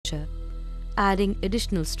adding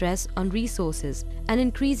additional stress on resources and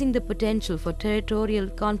increasing the potential for territorial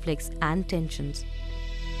conflicts and tensions.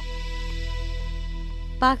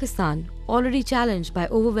 Pakistan, already challenged by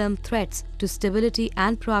overwhelmed threats to stability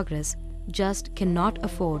and progress, just cannot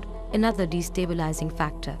afford another destabilizing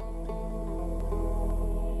factor.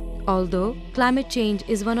 Although climate change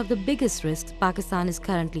is one of the biggest risks Pakistan is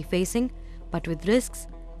currently facing, but with risks,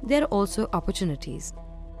 there are also opportunities.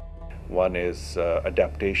 One is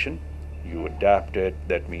adaptation. You adapt it,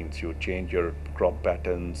 that means you change your crop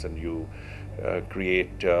patterns and you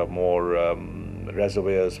create more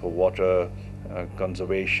reservoirs for water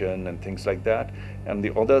conservation and things like that. And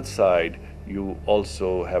the other side, you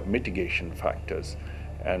also have mitigation factors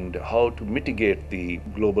and how to mitigate the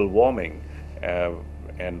global warming,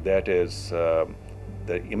 and that is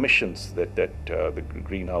the emissions that the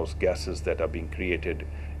greenhouse gases that are being created,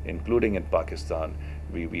 including in Pakistan.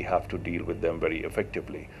 We have to deal with them very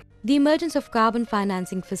effectively. The emergence of carbon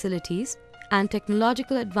financing facilities and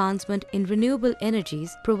technological advancement in renewable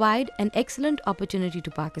energies provide an excellent opportunity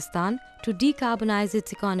to Pakistan to decarbonize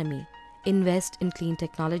its economy, invest in clean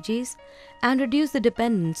technologies, and reduce the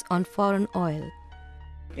dependence on foreign oil.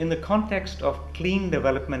 In the context of clean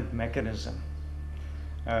development mechanism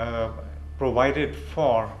provided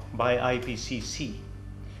for by IPCC,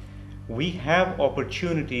 we have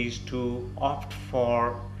opportunities to opt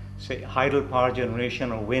for, say, hydropower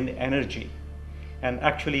generation or wind energy and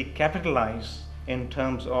actually capitalize in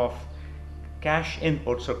terms of cash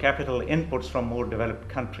inputs or capital inputs from more developed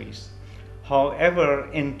countries. However,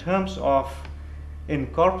 in terms of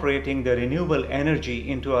incorporating the renewable energy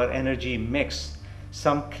into our energy mix,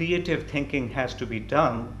 some creative thinking has to be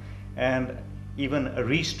done, and even a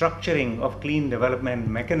restructuring of clean development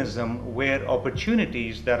mechanism where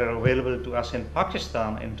opportunities that are available to us in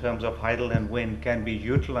Pakistan in terms of hydro and wind can be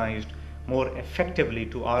utilized more effectively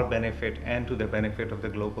to our benefit and to the benefit of the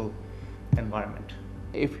global environment.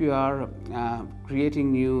 If you are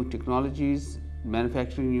creating new technologies,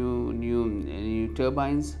 manufacturing new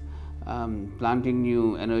turbines, planting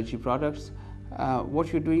new energy products,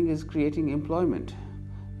 what you're doing is creating employment.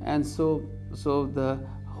 And so the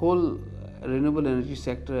whole renewable energy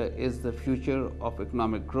sector is the future of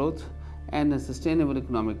economic growth and a sustainable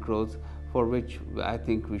economic growth for which I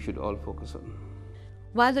think we should all focus on.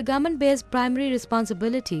 While the government bears primary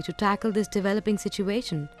responsibility to tackle this developing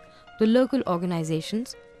situation, the local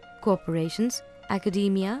organizations, corporations,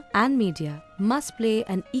 academia, and media must play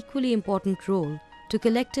an equally important role to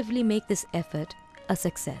collectively make this effort a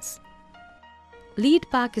success. Lead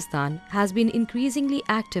Pakistan has been increasingly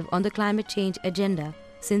active on the climate change agenda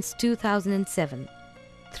since 2007.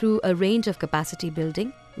 Through a range of capacity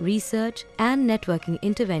building, research, and networking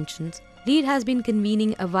interventions, LEAD has been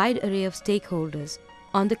convening a wide array of stakeholders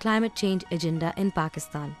on the climate change agenda in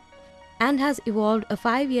Pakistan and has evolved a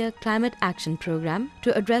 5-year climate action program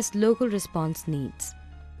to address local response needs.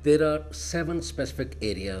 There are 7 specific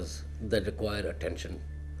areas that require attention,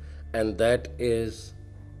 and that is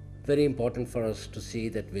very important for us to see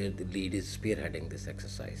that where the lead is spearheading this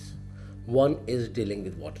exercise. One is dealing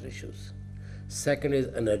with water issues. Second is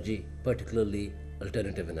energy, particularly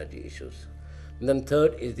alternative energy issues. And then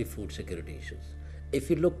third is the food security issues.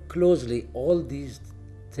 If you look closely, all these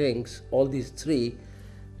things, all these 3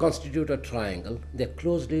 constitute a triangle. They're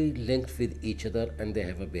closely linked with each other and they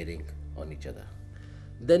have a bearing on each other.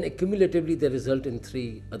 Then accumulatively they result in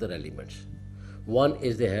 3 other elements. One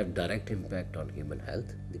is they have direct impact on human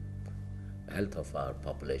health, the health of our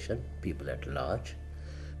population, people at large.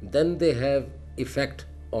 Then they have effect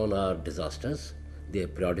on our disasters, their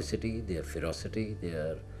periodicity, their ferocity,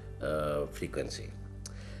 their frequency.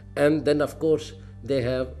 And then of course they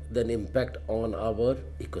have an impact on our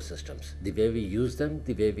ecosystems, the way we use them,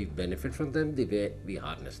 the way we benefit from them, the way we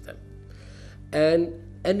harness them. And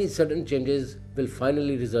any sudden changes will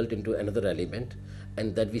finally result into another element,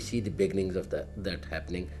 and that we see the beginnings of that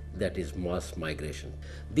happening, that is mass migration.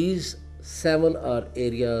 These 7 are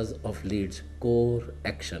areas of LEAD's core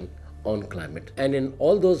action on climate, and in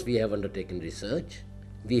all those we have undertaken research,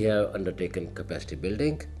 we have undertaken capacity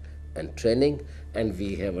building and training, and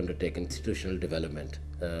we have undertaken institutional development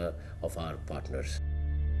of our partners.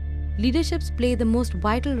 Leaderships play the most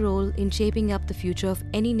vital role in shaping up the future of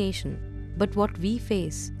any nation, but what we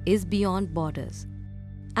face is beyond borders,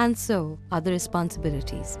 and so are the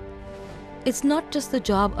responsibilities. It's not just the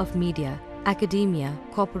job of media, academia,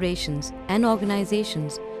 corporations, and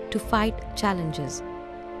organizations to fight challenges.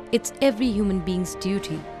 It's every human being's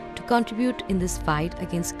duty to contribute in this fight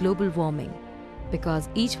against global warming, because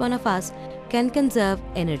each one of us can conserve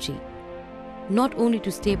energy, not only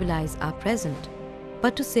to stabilize our present,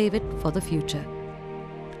 but to save it for the future.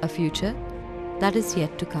 A future that is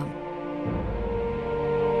yet to come.